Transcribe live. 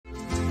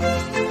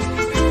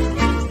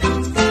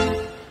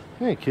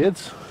Hey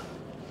kids,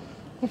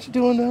 what you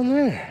doing down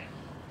there?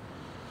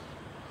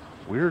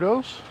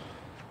 Weirdos.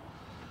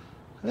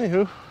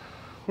 Anywho,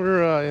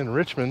 we're in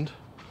Richmond,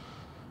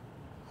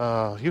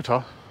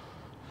 Utah.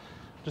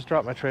 Just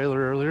dropped my trailer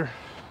earlier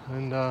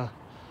and gonna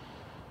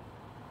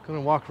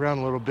walk around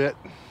a little bit,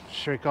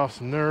 shake off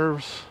some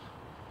nerves,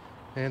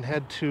 and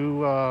head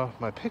to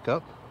my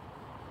pickup.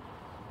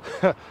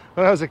 When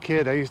I was a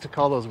kid, I used to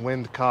call those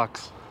wind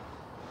cocks.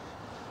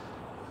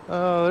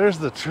 There's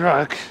the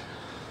truck.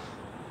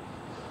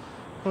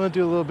 I'm gonna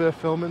do a little bit of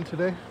filming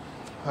today.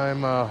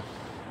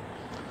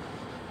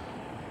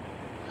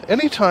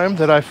 Anytime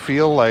that I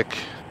feel like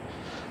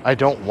I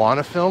don't want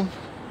to film,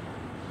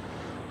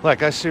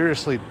 like I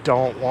seriously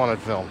don't want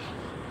to film,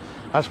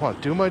 I just want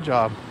to do my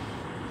job.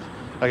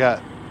 I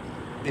got,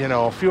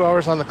 a few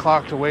hours on the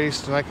clock to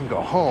waste and I can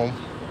go home,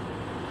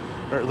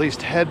 or at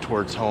least head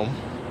towards home.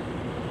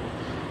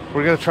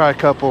 We're gonna try a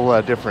couple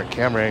different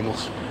camera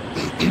angles.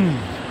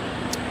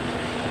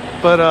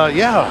 But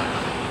yeah,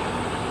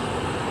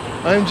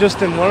 I'm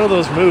just in one of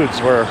those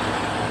moods where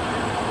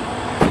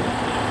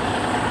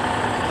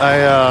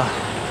I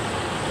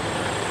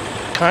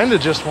kind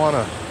of just want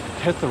to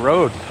hit the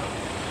road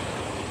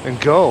and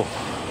go.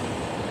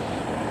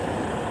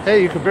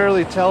 Hey, you can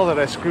barely tell that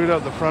I screwed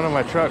up the front of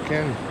my truck,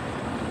 can you?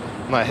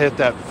 When I hit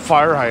that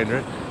fire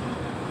hydrant.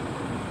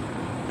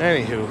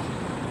 Anywho,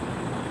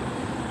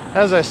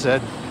 as I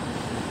said,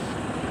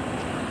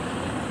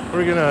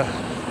 we're gonna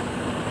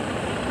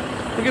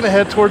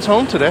head towards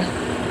home today.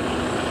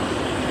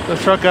 The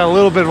truck got a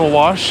little bit of a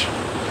wash.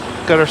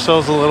 Got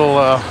ourselves a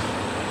little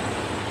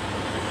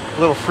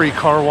free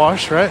car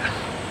wash, right?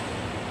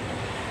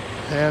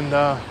 And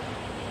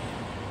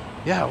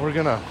yeah, we're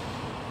gonna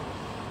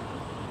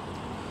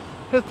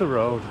hit the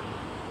road.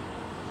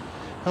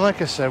 And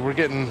like I said, we're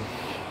getting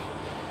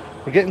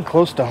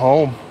close to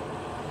home.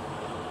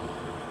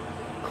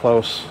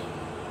 Close.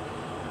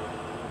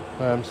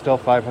 I'm still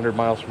 500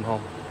 miles from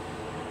home.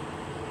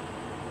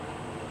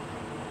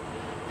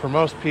 For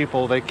most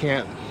people, they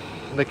can't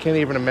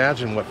even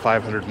imagine what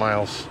 500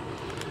 miles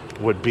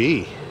would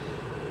be.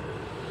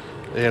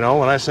 When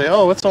I say,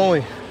 oh, it's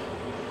only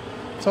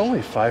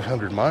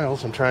 500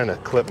 miles, I'm trying to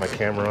clip my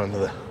camera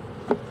onto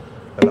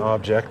an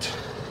object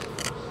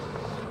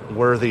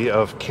worthy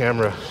of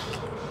camera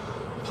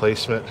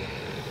placement.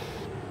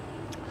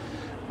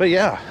 But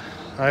yeah,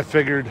 I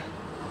figured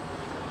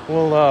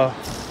we'll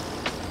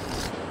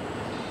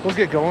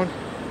get going.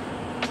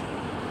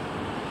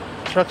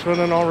 Truck's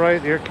running all right.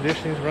 The air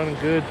conditioning's running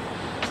good.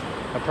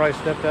 I probably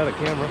stepped out of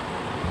camera,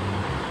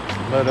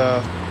 but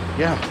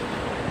yeah,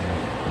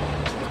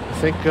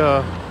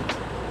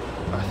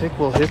 I think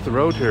we'll hit the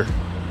road here.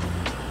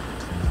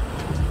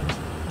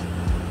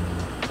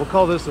 We'll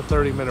call this a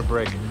 30-minute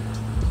break.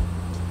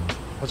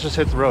 Let's just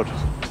hit the road.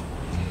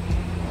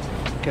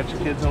 Catch the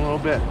kids in a little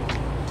bit.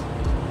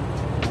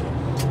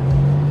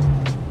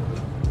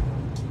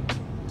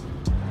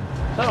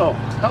 So,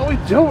 how we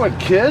doing,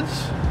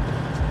 kids?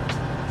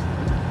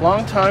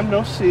 Long time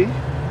no see.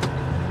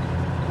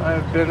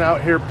 I've been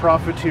out here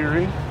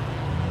profiteering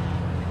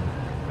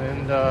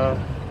and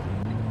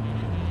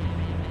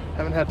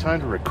haven't had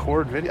time to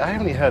record video. I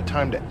haven't even had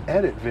time to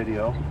edit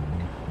video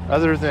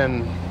other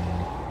than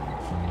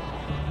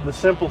the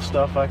simple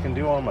stuff I can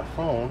do on my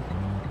phone.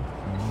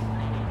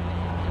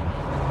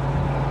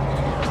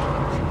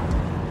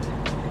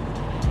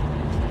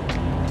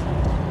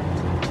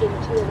 In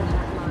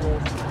 2.5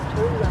 miles,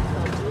 turn left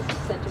on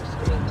East Center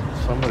Street.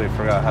 Somebody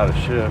forgot how to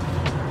shift.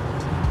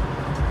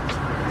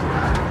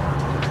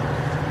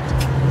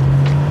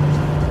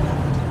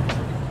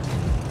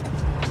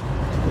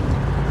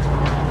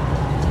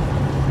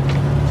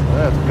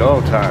 Let's go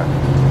time.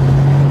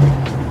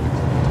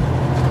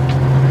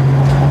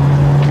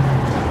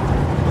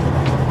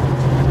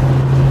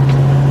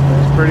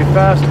 That's pretty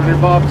fast when you're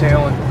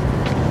bobtailing.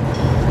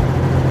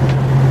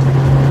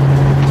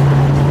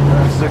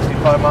 That's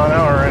 65 mile an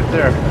hour right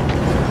there.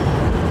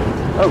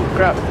 Oh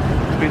crap,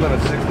 speed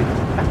limit 60.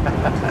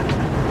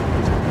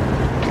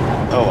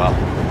 Oh well.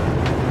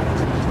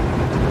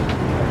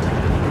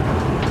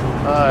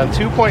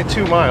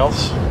 2.2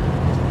 miles.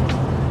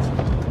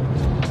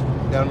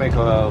 Gotta make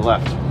a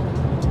left.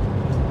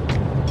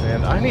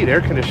 And I need air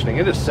conditioning.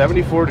 It is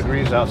 74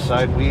 degrees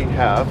outside. We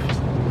have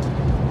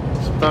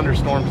some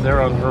thunderstorms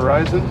there on the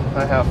horizon.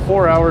 I have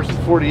 4 hours and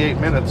 48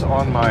 minutes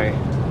on my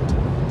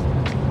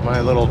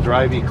little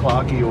drivey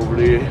clocky over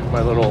there,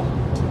 my little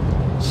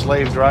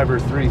Slave Driver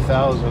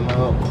 3000, my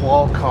little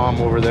Qualcomm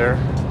over there.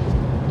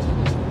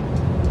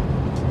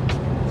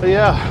 But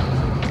yeah,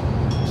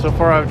 so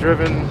far I've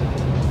driven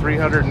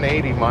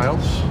 380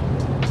 miles.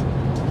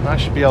 I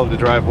should be able to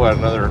drive, what,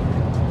 another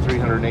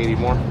 380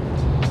 more.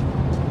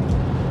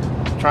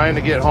 Trying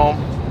to get home,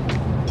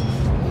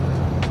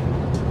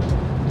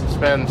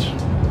 spend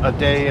a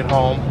day at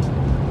home,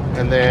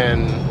 and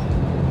then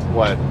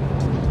what?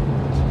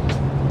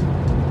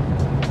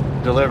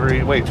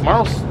 Delivery. Wait,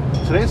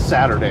 today's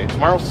Saturday.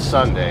 Tomorrow's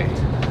Sunday.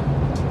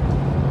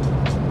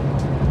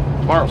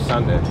 Tomorrow's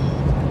Sunday.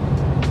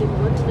 In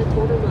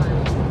 1.25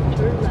 miles,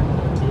 turn left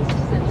on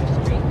East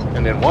Center Street.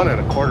 And in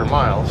 1.25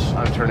 miles,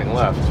 I'm turning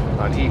left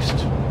on East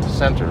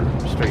Center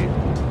Street.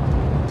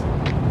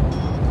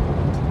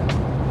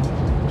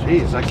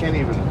 Jeez, I can't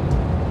even.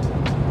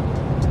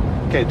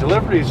 Okay,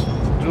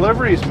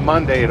 deliveries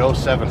Monday at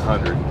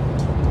 0700.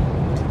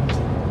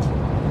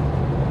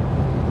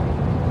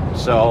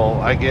 So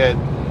I get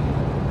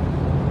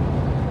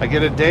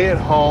a day at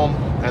home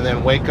and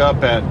then wake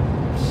up at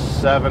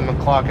 7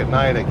 o'clock at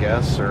night, I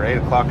guess, or 8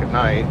 o'clock at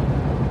night.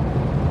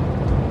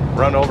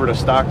 Run over to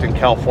Stockton,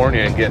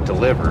 California and get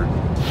delivered.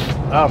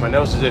 Oh, my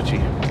nose is itchy.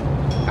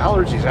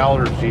 Allergies.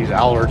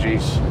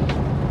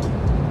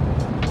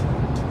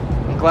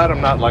 I'm glad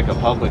I'm not like a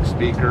public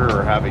speaker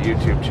or have a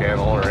YouTube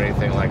channel or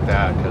anything like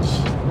that,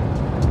 because,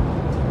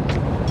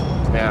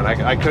 man,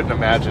 I couldn't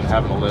imagine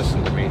having to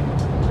listen to me.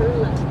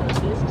 Turn left on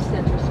East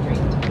Center Street.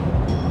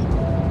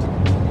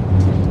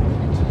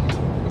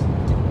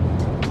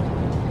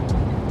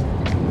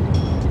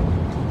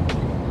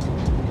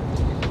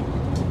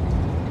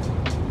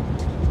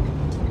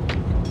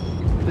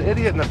 The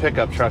idiot in the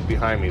pickup truck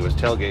behind me was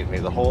tailgating me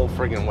the whole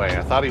friggin' way.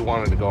 I thought he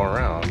wanted to go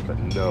around, but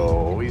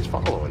no, he's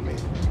following me.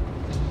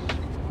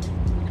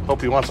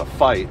 Hope he wants a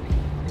fight.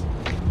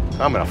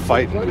 I'm in a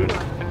fighting mood.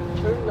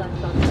 Turn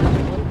left on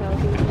South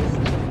 1000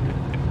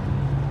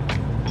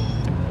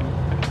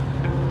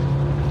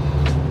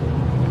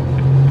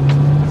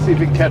 East. See if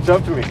he can catch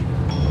up to me.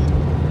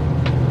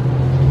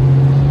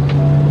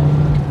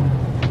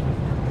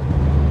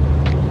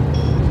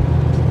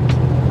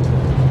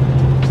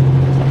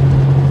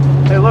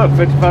 Hey, look,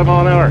 55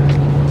 mile an hour.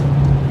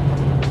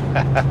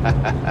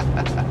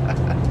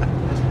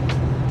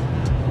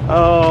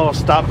 Oh,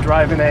 stop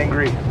driving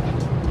angry.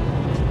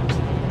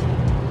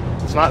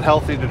 It's not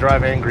healthy to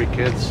drive angry,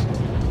 kids.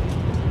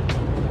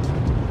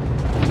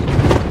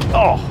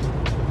 Oh,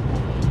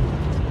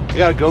 I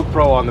got a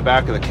GoPro on the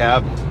back of the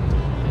cab,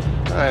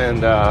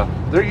 and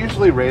they're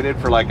usually rated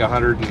for like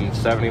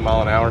 170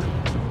 mile an hour,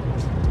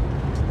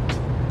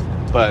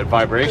 but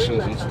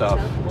vibrations and stuff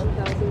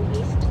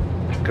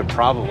could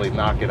probably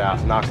knock it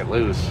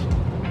loose.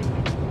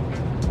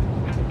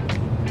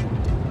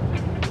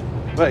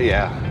 But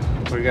yeah,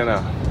 we're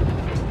gonna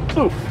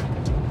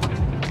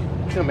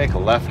make a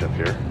left up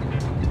here.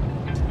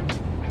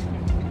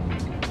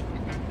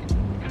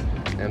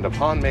 And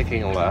upon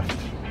making a left,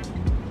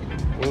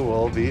 we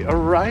will be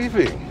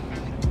arriving.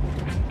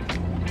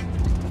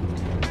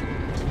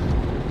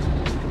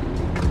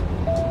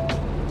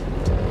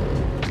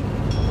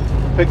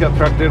 Pickup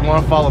truck didn't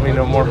want to follow me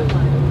no more.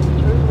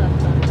 Turn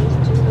left on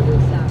East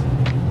 200 South.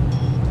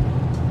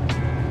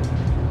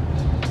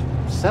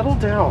 Settle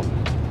down.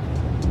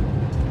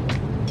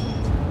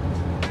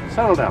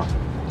 Settle down.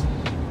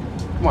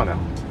 Come on now.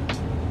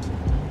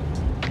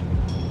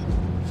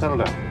 Settle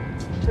down.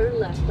 Turn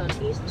left on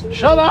East 200.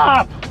 Shut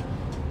up!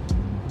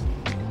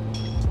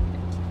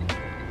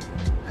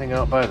 Hang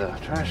out by the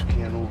trash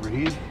can over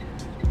here.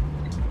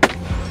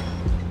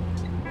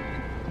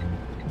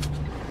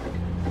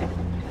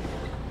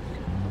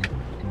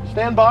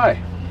 Stand by.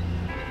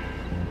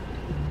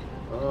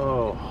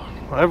 Oh,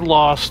 I've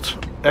lost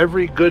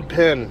every good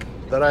pen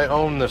that I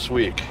own this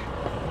week.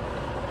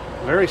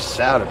 I'm very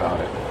sad about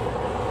it.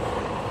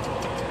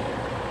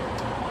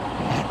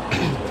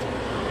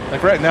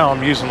 Like right now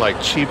I'm using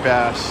like cheap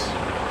ass,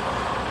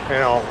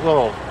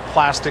 little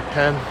plastic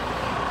pen.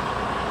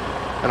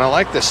 And I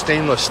like the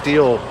stainless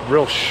steel,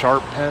 real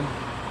sharp pen.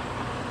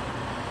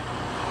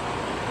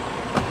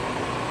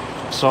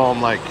 So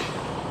I'm like,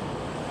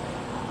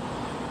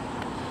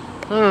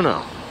 I don't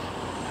know.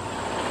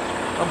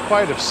 I'm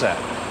quite upset.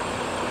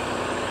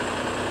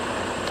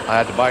 I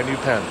had to buy new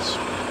pens.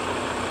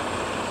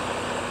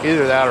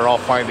 Either that or I'll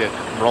find it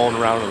rolling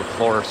around on the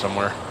floor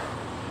somewhere.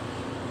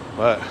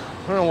 But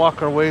we're gonna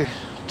walk our way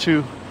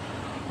to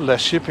the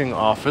shipping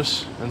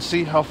office and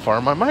see how far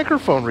my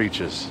microphone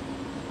reaches.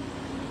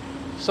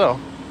 So,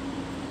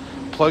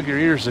 plug your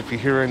ears if you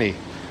hear any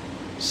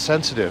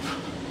sensitive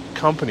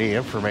company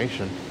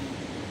information.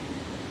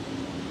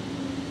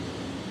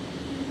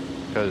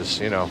 Because,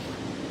 I'm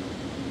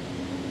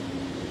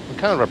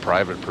kind of a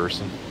private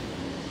person.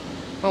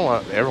 I don't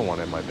want everyone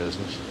in my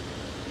business.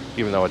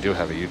 Even though I do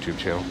have a YouTube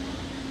channel.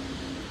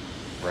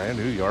 Brand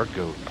new yard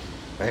goat.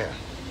 Man.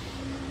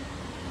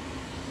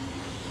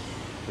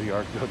 The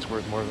yard goat's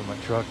worth more than my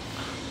truck.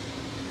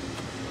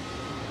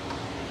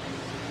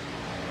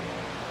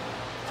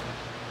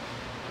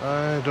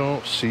 I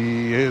don't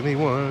see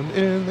anyone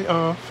in the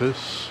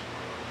office.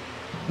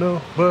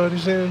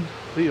 Nobody's in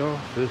the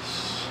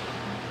office.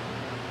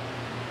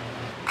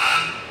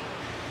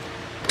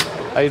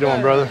 How you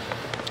doing, brother?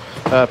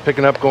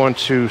 Picking up, going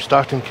to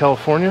Stockton,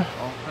 California.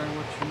 Okay,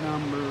 what's your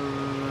number?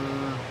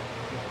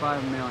 The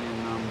 5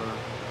 million number.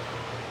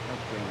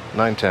 Okay.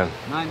 910.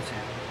 910.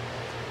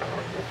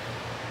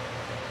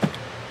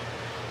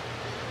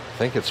 I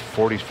think it's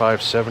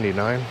 4579.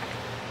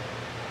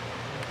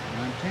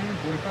 910,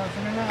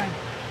 4579.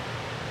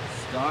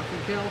 Stockton,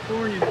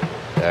 California.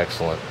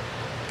 Excellent.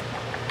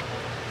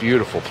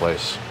 Beautiful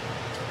place.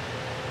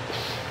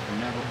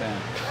 Never been.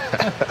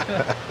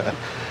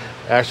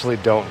 Actually,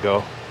 don't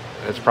go.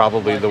 It's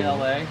probably Like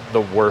LA?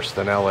 the worst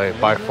in LA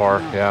by Is it? far.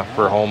 Oh, Yeah,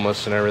 for wow.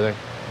 homeless and everything.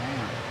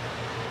 Damn.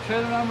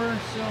 Trailer number,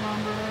 seal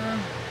number.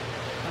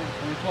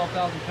 Only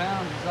 12,000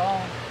 pounds is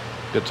all.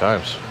 Good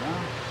times.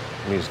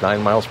 Yeah. Means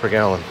 9 miles per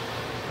gallon.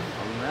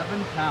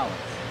 11 pallets.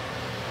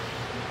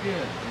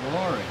 Good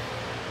glory.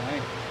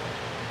 Hey.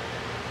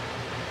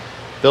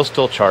 They'll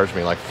still charge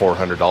me like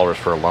 $400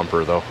 for a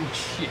lumper though. Oh,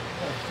 shit.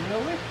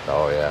 Really?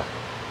 Oh yeah.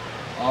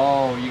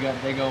 Oh,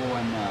 they go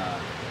when,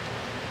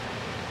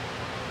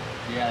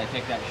 yeah, they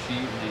take that sheet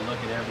and they look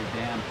at every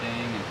damn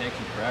thing and it takes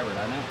you forever,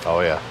 doesn't it? Oh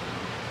yeah.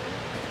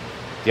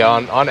 Yeah,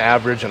 on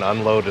average an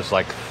unload is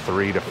like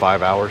 3 to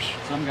 5 hours.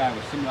 Some other guy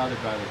was telling me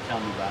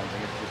about it,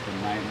 like it's just a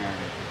nightmare to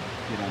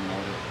get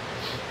unloaded.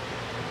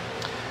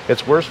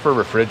 It's worse for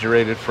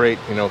refrigerated freight,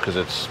 you know, because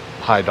it's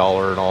high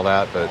dollar and all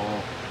that, but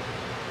Oh.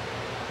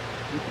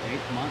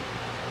 8th month?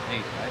 8,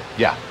 right?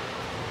 yeah.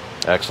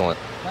 Excellent.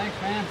 Thanks,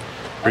 man.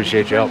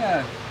 Appreciate Did you your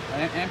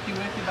bring an empty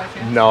with you by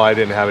chance? No, I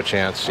didn't have a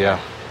chance, yeah.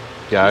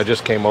 Yeah, I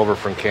just came over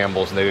from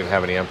Campbell's and they didn't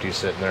have any empties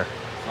sitting there.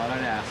 Thought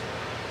I'd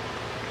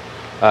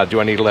ask. Do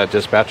I need to let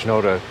dispatch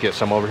know to get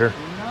some over here?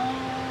 No.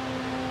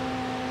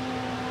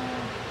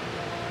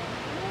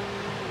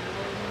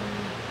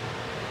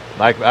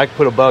 I could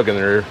put a bug in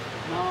there. No, we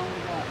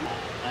got it.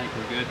 I think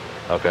we're good.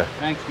 Okay.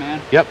 Thanks,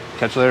 man. Yep,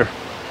 catch you later.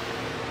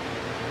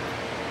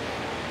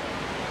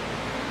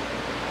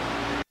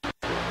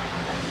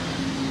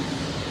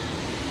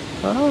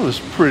 That was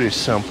pretty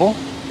simple.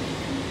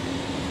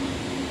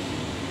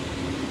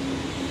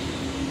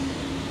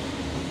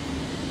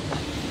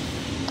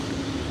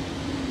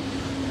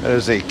 That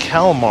is a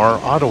Kalmar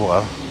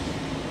Ottawa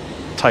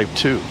Type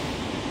 2.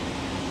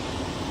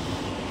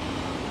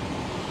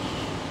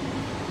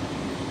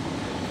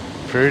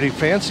 Pretty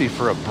fancy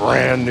for a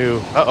brand new...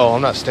 Uh-oh,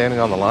 I'm not standing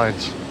on the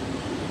lines.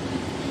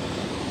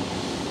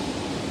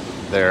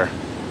 There.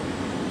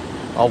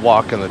 I'll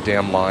walk in the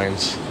damn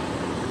lines.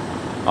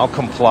 I'll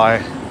comply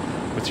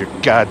with your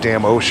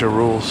goddamn OSHA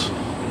rules.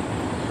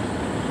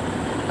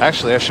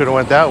 Actually, I should have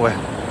went that way.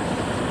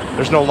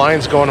 There's no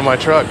lines going to my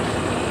truck.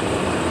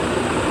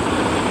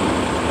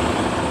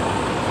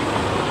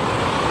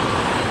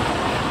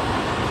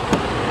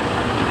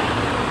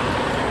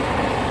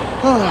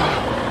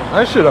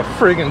 I should have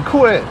friggin'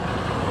 quit.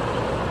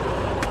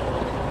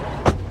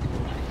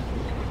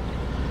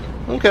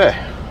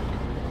 Okay.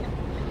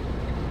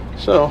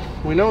 So,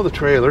 we know the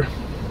trailer.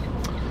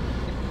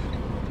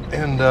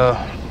 And,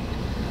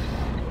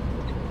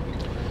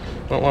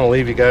 don't want to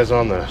leave you guys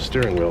on the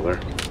steering wheel there.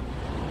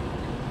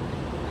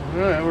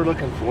 Alright, we're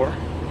looking for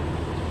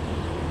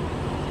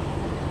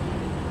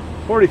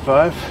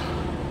 45,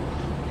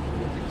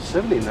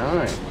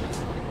 79.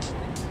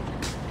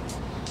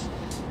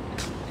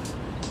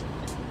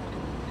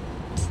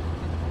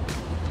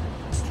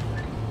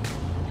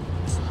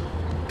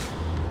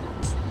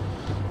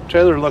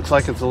 Trailer looks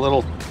like it's a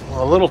little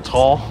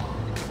tall.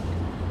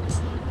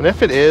 And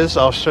if it is,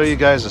 I'll show you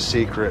guys a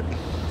secret.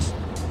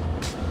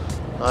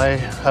 I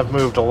have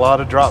moved a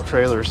lot of drop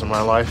trailers in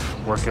my life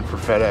working for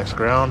FedEx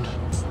Ground.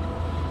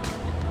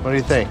 What do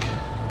you think?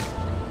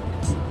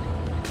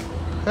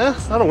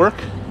 That'll work.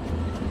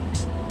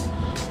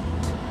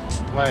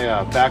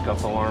 My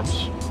backup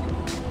alarm's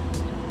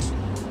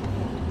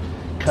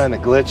kind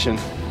of glitching.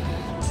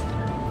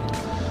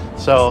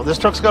 So this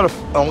truck's got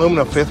an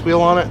aluminum fifth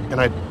wheel on it, and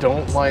I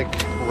don't like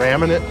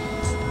ramming it.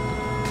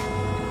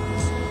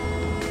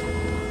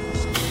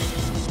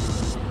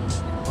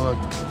 I'll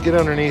get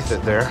underneath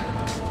it there.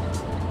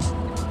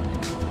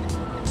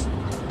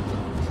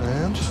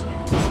 And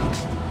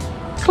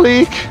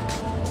click.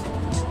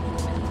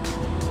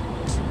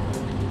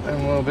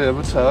 And a little bit of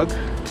a tug.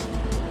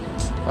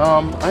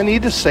 I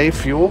need to save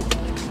fuel.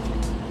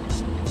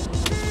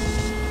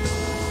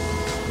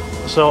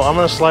 So I'm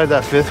going to slide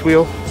that fifth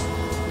wheel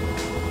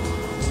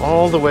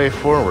all the way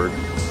forward.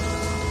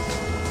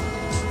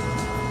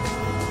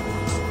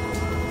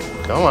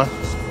 Come on.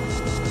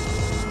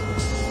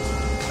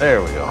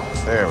 There we go.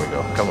 There we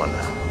go. Come on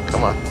now.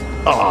 Come on.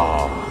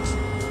 Oh.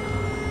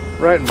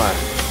 Right in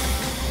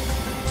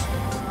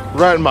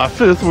my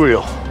fifth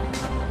wheel.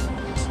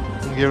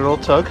 Give it a little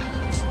tug.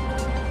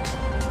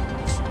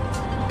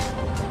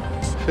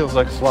 Feels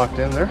like it's locked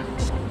in there.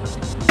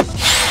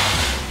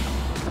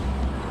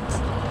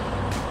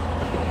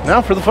 Now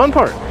for the fun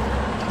part.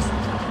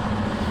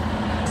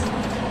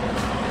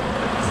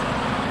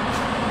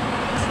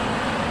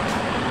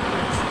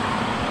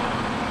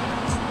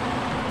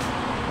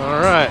 All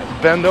right,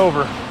 bend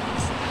over.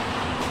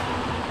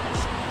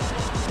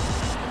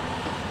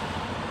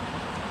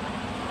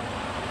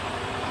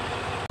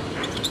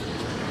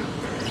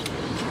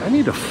 I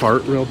need to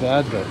fart real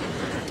bad, but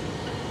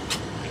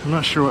I'm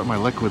not sure what my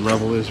liquid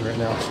level is right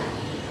now.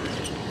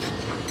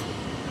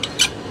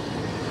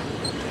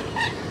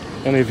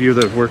 Any of you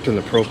that have worked in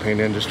the propane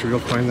industry will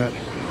find that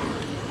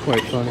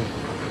quite funny.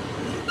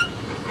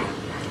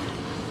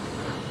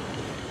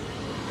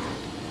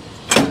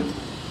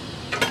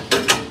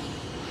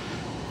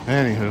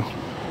 Anywho,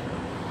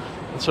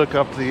 let's hook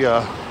up the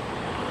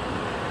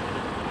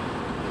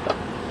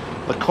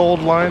the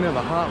cold line and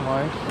the hot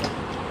line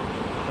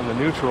and the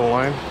neutral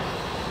line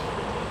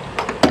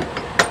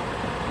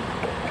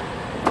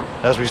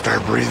as we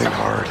start breathing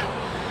hard.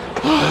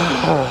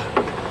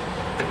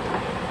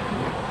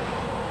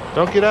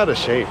 Don't get out of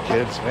shape,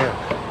 kids, man.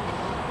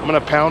 I'm gonna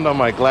pound on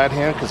my Glad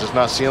hand because it's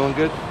not sealing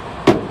good.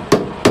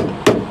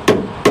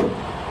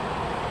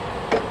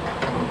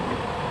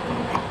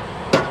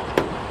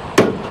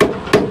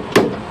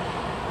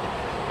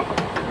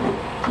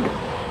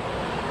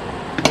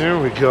 There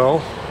we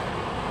go.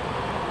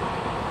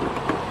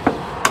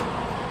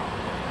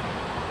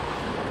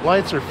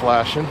 Lights are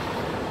flashing.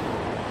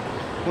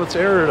 Let's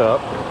air it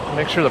up.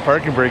 Make sure the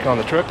parking brake on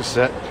the truck is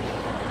set.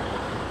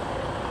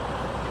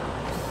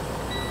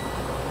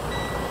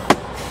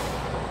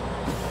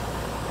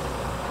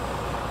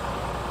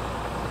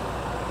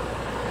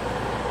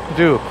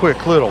 Do a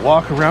quick little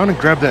walk around and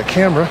grab that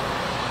camera.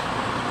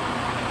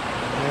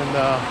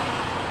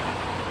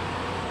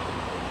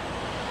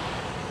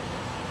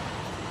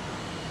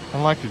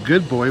 And like a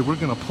good boy, we're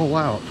gonna pull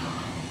out.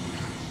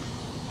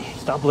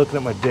 Stop looking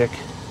at my dick.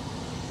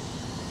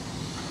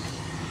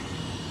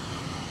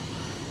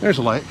 There's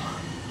a light.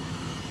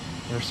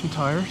 There's some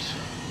tires.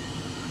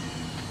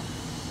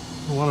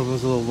 One of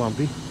them's a little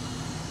lumpy.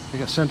 They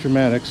got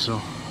Centromatics,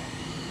 so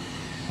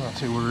I'm not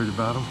too worried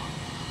about them.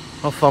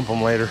 I'll thump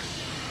them later.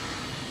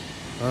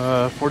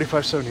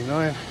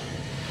 4579.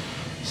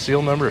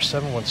 Seal number is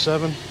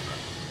 717.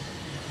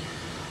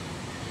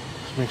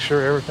 Just make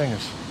sure everything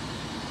is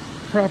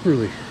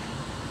properly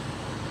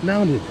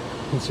mounted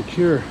and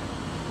secure.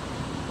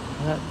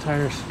 That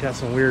tire's got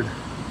some weird.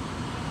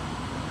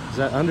 Is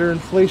that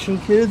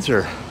underinflation, kids,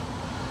 or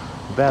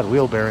bad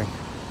wheel bearing?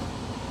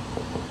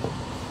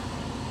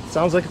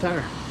 Sounds like a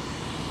tire.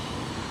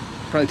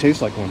 Probably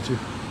tastes like one too.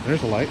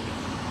 There's a light.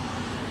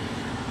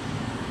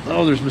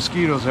 Oh, there's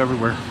mosquitoes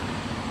everywhere.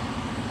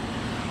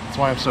 That's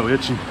why I'm so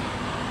itchy.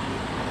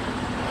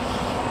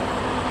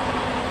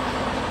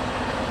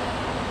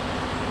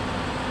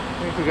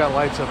 I think we got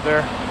lights up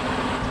there.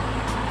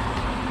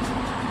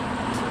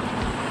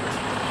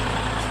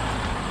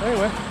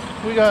 Anyway,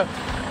 we got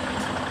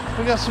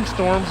some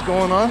storms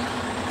going on,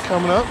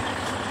 coming up,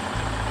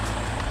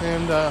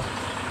 and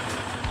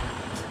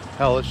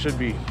hell, it should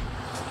be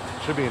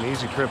an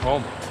easy trip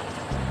home.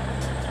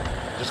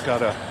 Just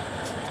gotta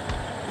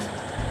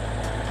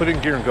put it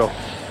in gear and go.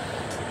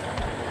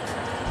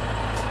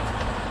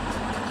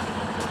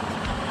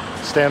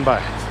 Stand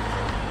by.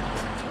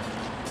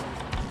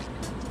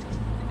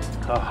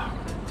 Oh,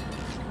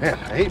 man,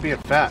 I hate being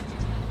fat.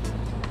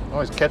 I'm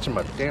always catching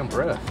my damn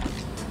breath.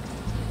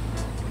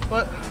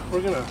 But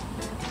we're gonna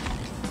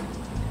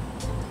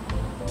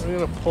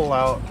pull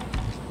out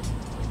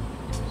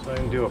so I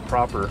can do a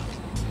proper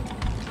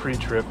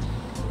pre-trip.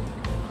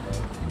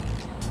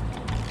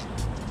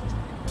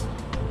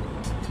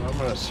 I'm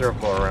gonna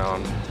circle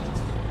around.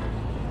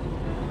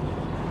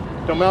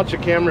 Don't mount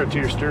your camera to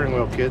your steering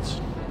wheel, kids,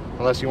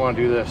 unless you want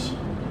to do this.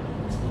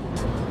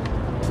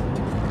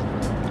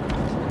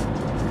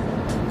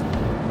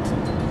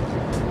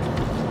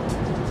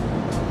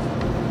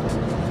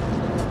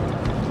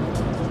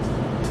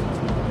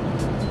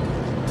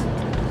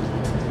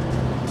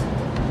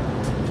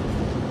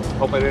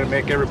 Hope I didn't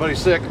make everybody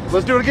sick.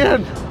 Let's do it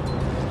again.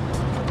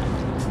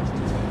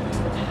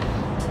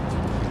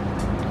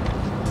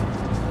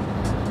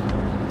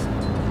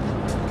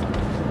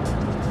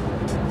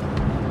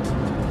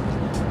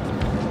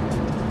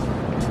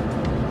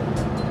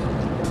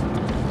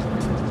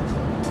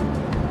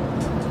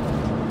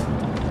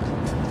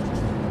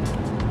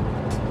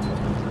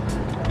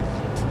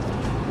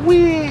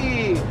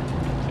 Whee!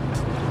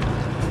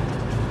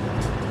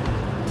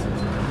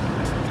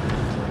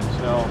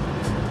 So,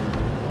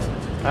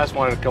 I just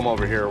wanted to come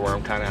over here where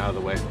I'm kind of out of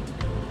the way.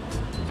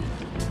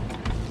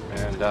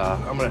 And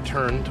I'm going to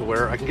turn to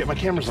where I can get my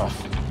cameras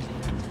off.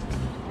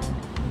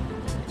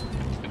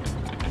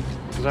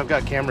 Because I've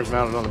got cameras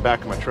mounted on the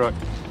back of my truck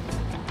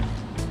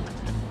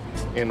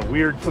in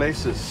weird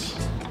places.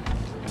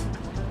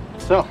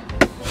 So,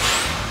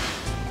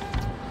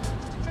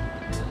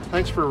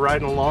 thanks for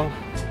riding along.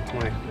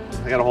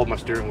 I gotta hold my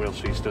steering wheel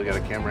so you still got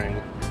a camera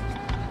angle.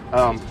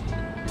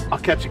 I'll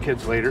catch you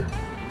kids later.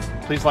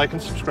 Please like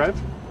and subscribe,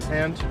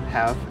 and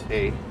have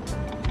a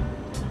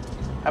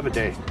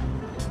day.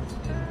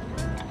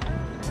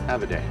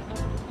 Have a day.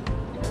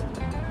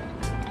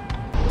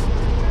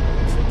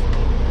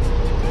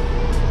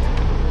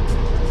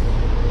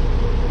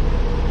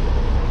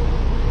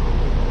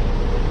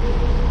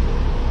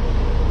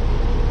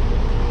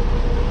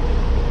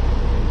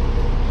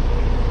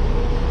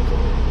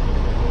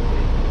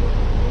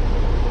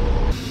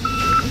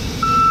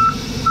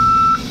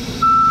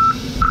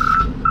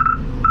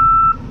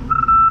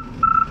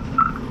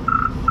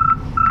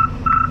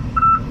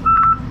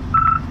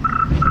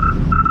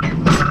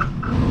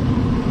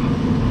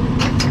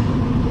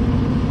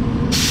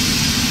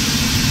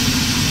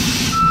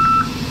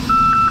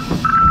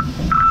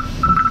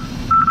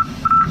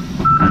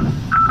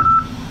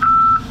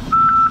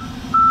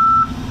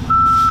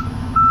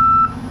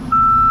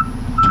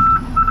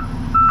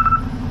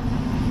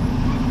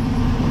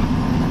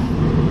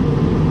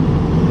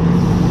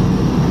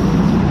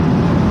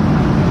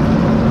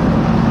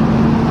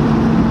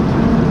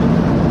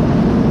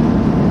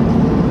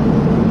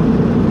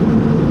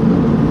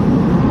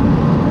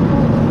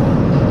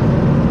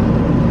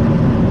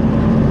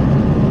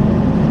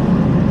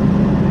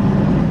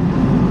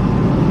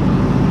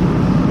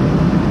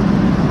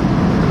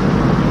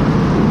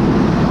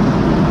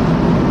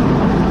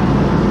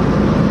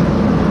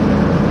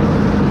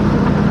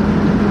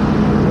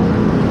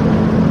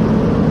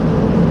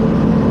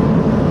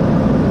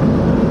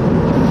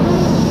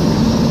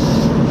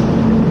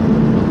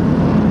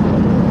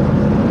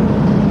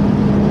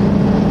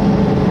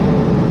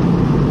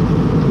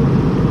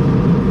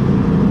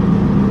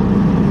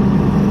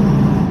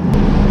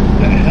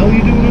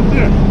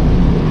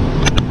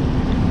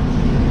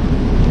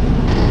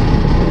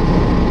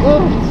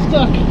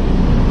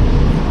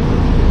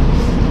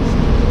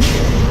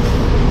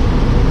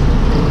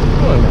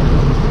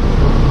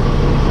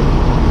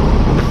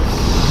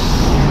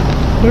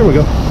 There we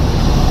go.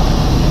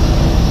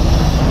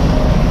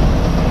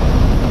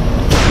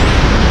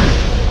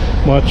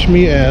 Watch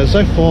me as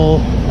I fall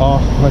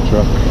off my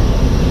truck.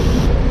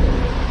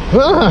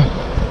 Ah!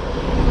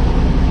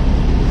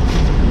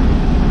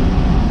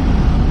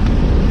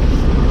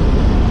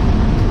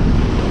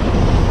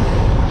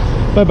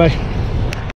 Bye-bye.